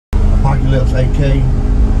Apocalypse AK,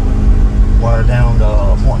 wired down to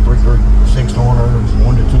 0.336 order,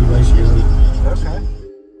 1 to 2 ratio. Okay.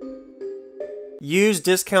 Use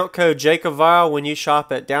discount code JACOBVILE when you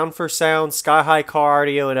shop at Down for Sound, Sky High Car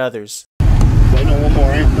Audio, and others. Waiting on one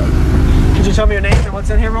more amp though. Could you tell me your name and what's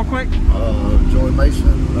in here real quick? Joy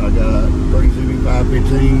Mason. I got 3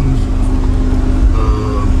 ZB515s.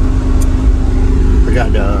 I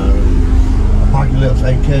got the Apocalypse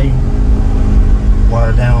AK,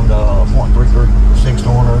 wired down to 0.336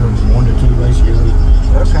 order, 1 to 2 ratio.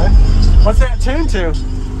 Okay. What's that tuned to?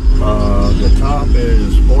 The top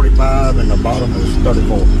is 45 and the bottom is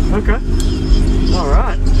 34. Okay. All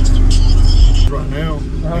right. Right now,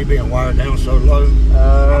 me being wired down so low,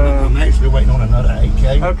 I'm actually waiting on another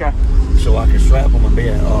AK. Okay. So I can strap them and be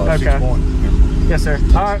at 6 point. Yes, sir.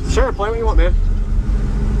 All right. Sure. Play what you want, man.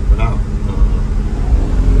 But now,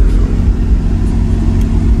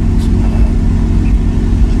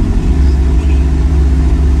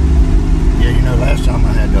 yeah, you know, last time I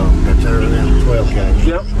had the Terra M 12K.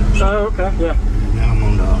 Yep. Oh, okay. Yeah. Now I'm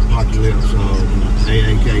on the Apocalypse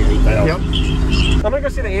AAK 8000. Yep. I'm gonna go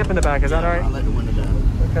see the amp in the back. Is that all right? I'll let the window down.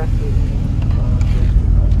 Okay.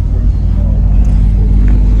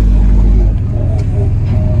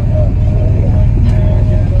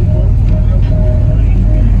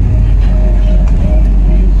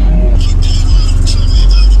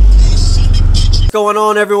 What's going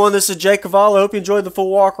on, everyone? This is Jake Cavallo. I hope you enjoyed the full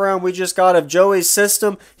walk around we just got of Joey's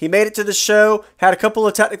system. He made it to the show, had a couple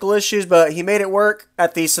of technical issues, but he made it work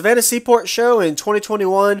at the Savannah Seaport show in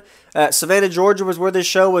 2021. Savannah, Georgia was where this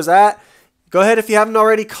show was at. Go ahead, if you haven't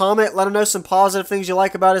already, comment. Let him know some positive things you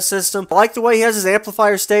like about his system. I like the way he has his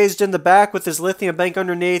amplifier staged in the back with his lithium bank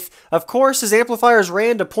underneath. Of course, his amplifiers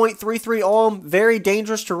ran to 0.33 ohm. Very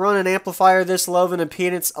dangerous to run an amplifier this low of an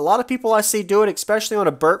impedance. A lot of people I see do it, especially on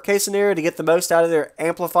a burp case scenario, to get the most out of their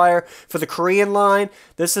amplifier for the Korean line.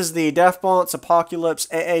 This is the Defbonce Apocalypse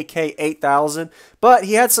AAK 8000. But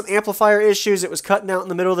he had some amplifier issues. It was cutting out in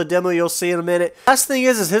the middle of the demo. You'll see in a minute. Last thing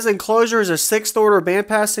is his enclosure is a 6th order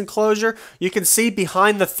bandpass enclosure. You can see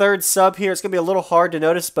behind the 3rd sub here. It's going to be a little hard to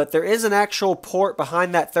notice, but there is an actual port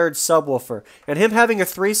behind that 3rd subwoofer. And him having a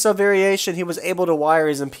 3 sub variation, he was able to wire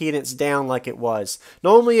his impedance down like it was.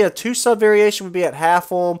 Normally a 2 sub variation would be at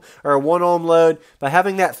half ohm or a 1 ohm load, but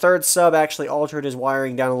having that 3rd sub actually altered his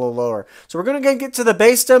wiring down a little lower. So we're going to get to the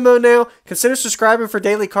bass demo now. Consider subscribing for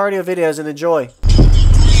daily cardio videos and enjoy.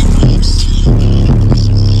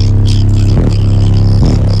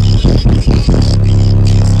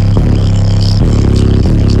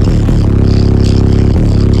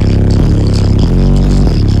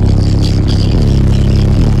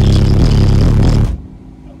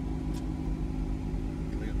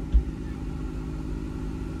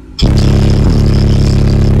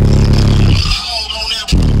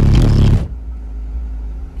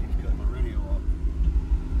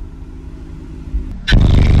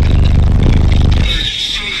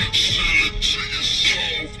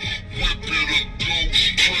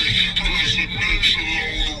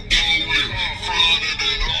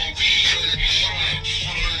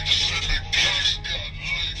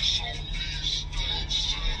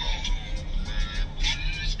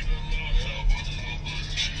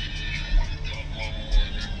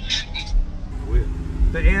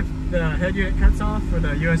 The head unit cuts off for the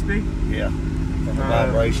USB? Yeah. The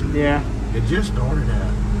vibration. Yeah. It just started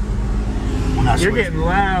out. When I You're getting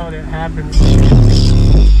loud, it happens.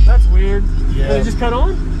 That's weird. Yeah. Did it just cut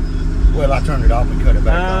on? Well, I turned it off and cut it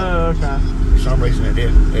back on. Oh, okay. For some reason it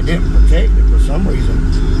didn't protect it. For some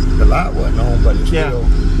reason the light wasn't on, but it's still.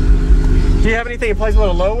 Do you have anything in place a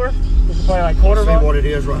little lower? You can play like quarter See volt? what it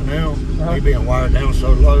is right now. Me being wired down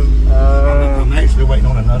so low. I'm actually waiting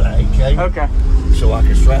on another AK. Okay. So I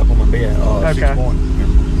can strap them and be at 6 point.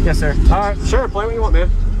 Yes, sir. All right, sure. Play what you want, man.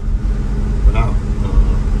 But now,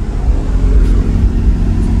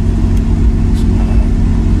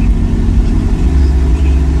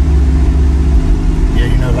 yeah,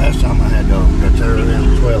 you know, last time I had the Terra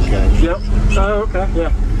M 12K. Yep. Oh, okay.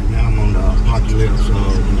 Yeah. Now I'm on the Apocalypse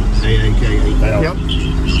AAK 8000. Yep.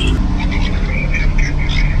 Shit.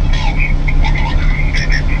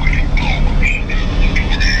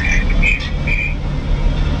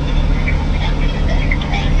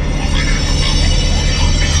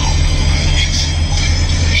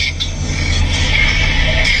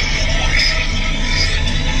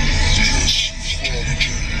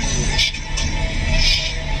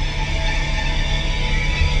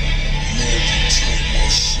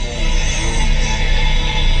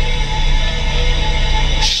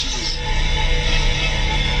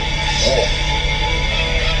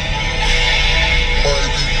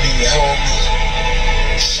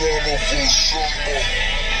 Bravo summer,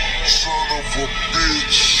 son of a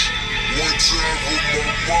bitch. One time with my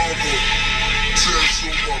mama, test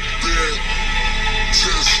on my back,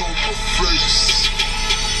 test on my face.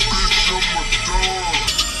 Bitch, I'm a dog.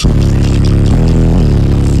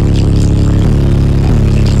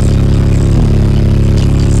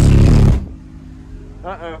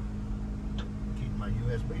 Uh-oh. Keep my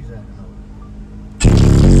USBs out.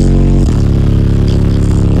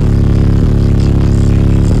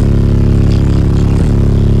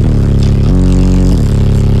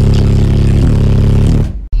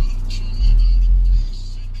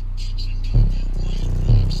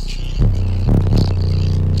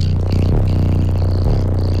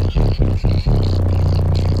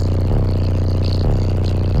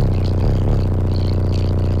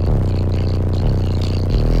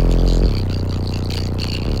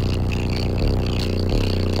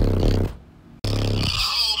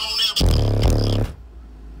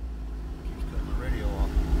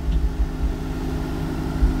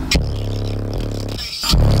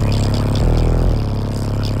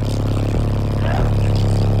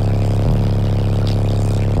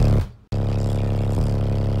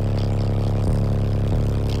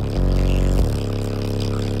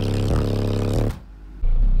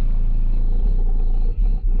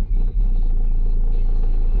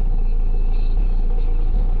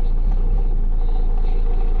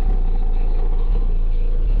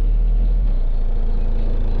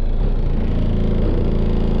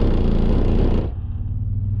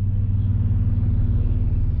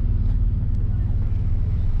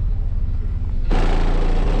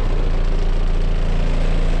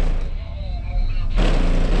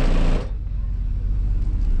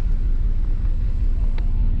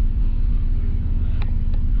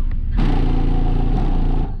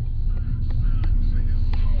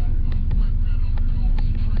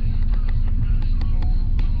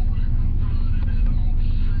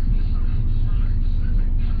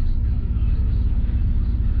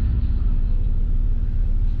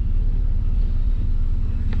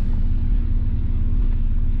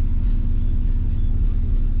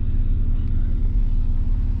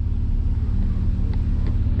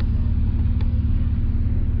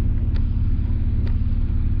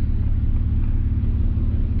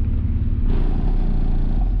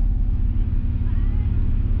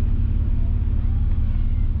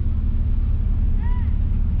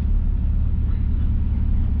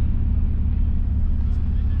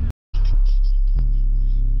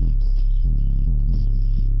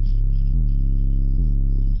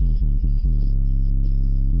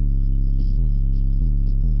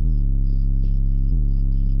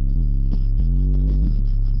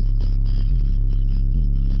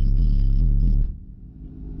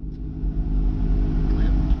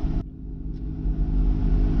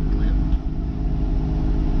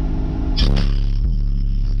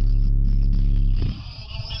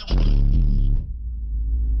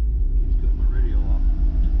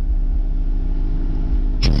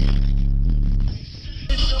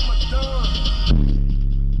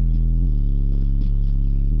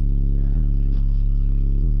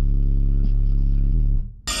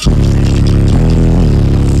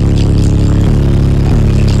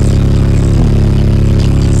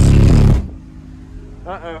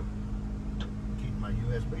 Uh-oh. Keep my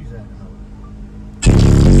USBs out.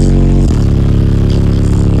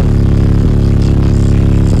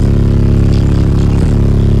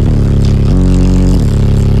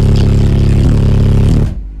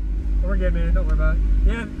 We're good, man. Don't worry about it.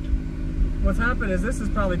 Yeah. What's happened is this is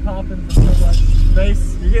probably popping from so much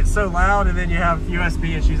bass. You get so loud and then you have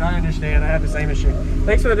USB issues. I understand. I have the same issue.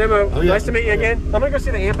 Thanks for the demo. Oh, yeah. Nice to meet you again. I'm going to go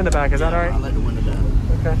see the amp in the back. Is that all right? I'll let the window down.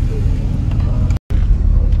 Okay.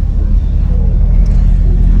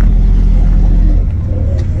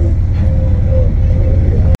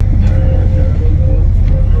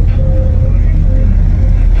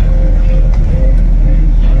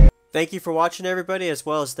 Thank you for watching, everybody, as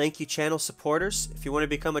well as thank you channel supporters. If you want to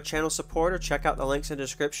become a channel supporter, check out the links in the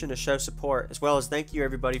description to show support, as well as thank you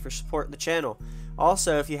everybody for supporting the channel.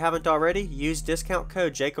 Also, if you haven't already, use discount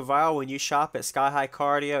code JACOVILE when you shop at Sky High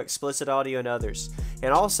Car Audio, Explicit Audio, and others.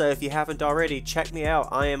 And also, if you haven't already, check me out.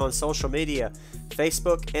 I am on social media,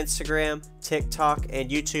 Facebook, Instagram, TikTok, and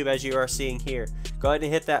YouTube, as you are seeing here. Go ahead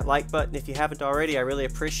and hit that like button if you haven't already. I really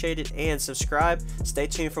appreciate it. And subscribe. Stay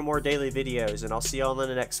tuned for more daily videos, and I'll see y'all in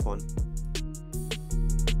the next one.